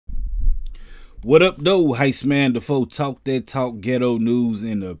What up, though? Heist man, the foe talk that talk, ghetto news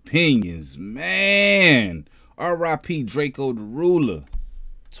and opinions. Man, R.I.P. Drakeo The Ruler,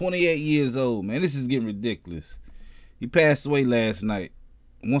 28 years old, man. This is getting ridiculous. He passed away last night.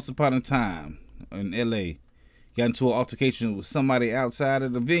 Once upon a time in L.A. Got into an altercation with somebody outside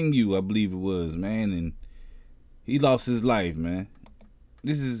of the venue, I believe it was, man, and he lost his life, man.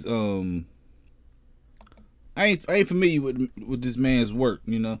 This is I ain't familiar with this man's work,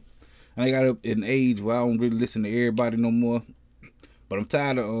 you know. I got up in an age where I don't really listen to everybody no more. But I'm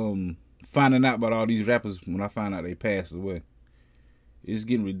tired of finding out about all these rappers when I find out they passed away. It's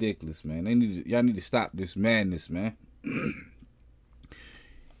getting ridiculous, man. Y'all need to stop this madness, man. You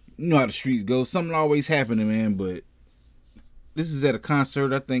know how the streets go. Something always happening, man, but this is at a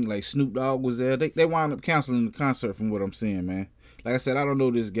concert. I think like Snoop Dogg was there. They wound up canceling the concert from what I'm seeing, man. Like I said, I don't know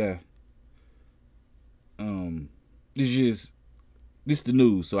this guy. This the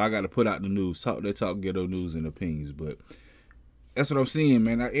news, so I got to put out the news. Talk ghetto news and opinions, but that's what I'm seeing,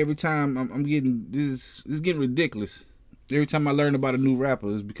 man. Every time I'm getting this is getting ridiculous. Every time I learn about a new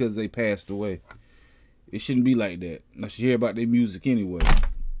rapper, it's because they passed away. It shouldn't be like that. I should hear about their music anyway.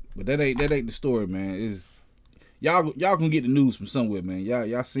 But that ain't the story, man. Y'all can get the news from somewhere, man.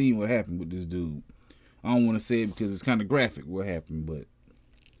 Y'all seen what happened with this dude. I don't want to say it because it's kind of graphic what happened, but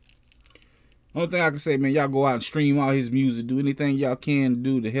only thing I can say, man, y'all go out and stream all his music. Do anything y'all can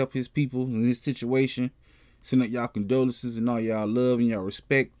do to help his people in his situation. Send out y'all condolences and all y'all love and y'all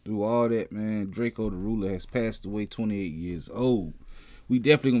respect through all that, man. Drakeo The Ruler has passed away, 28 years old. We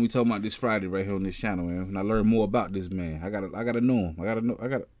definitely gonna be talking about this Friday right here on this channel, man. When I learn more about this man, I gotta know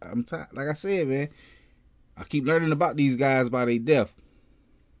him. I'm tired. Like I said, man, I keep learning about these guys by their death.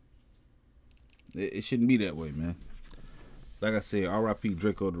 It shouldn't be that way, man. Like I said, R.I.P.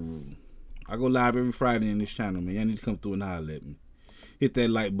 Drakeo The Ruler. I go live every Friday in this channel, man. Y'all need to come through and holler at me. Hit that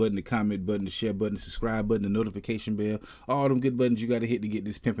like button, the comment button, the share button, the subscribe button, the notification bell. All them good buttons you got to hit to get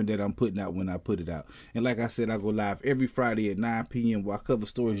this pimping that I'm putting out when I put it out. And like I said, I go live every Friday at 9 p.m. where I cover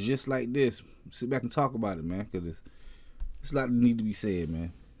stories just like this. Sit back and talk about it, man, because it's a lot that need to be said,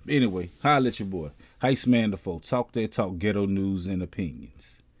 man. Anyway, holler at your boy. Heist man, the foe. Talk that talk, ghetto news and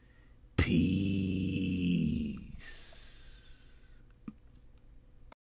opinions. Peace.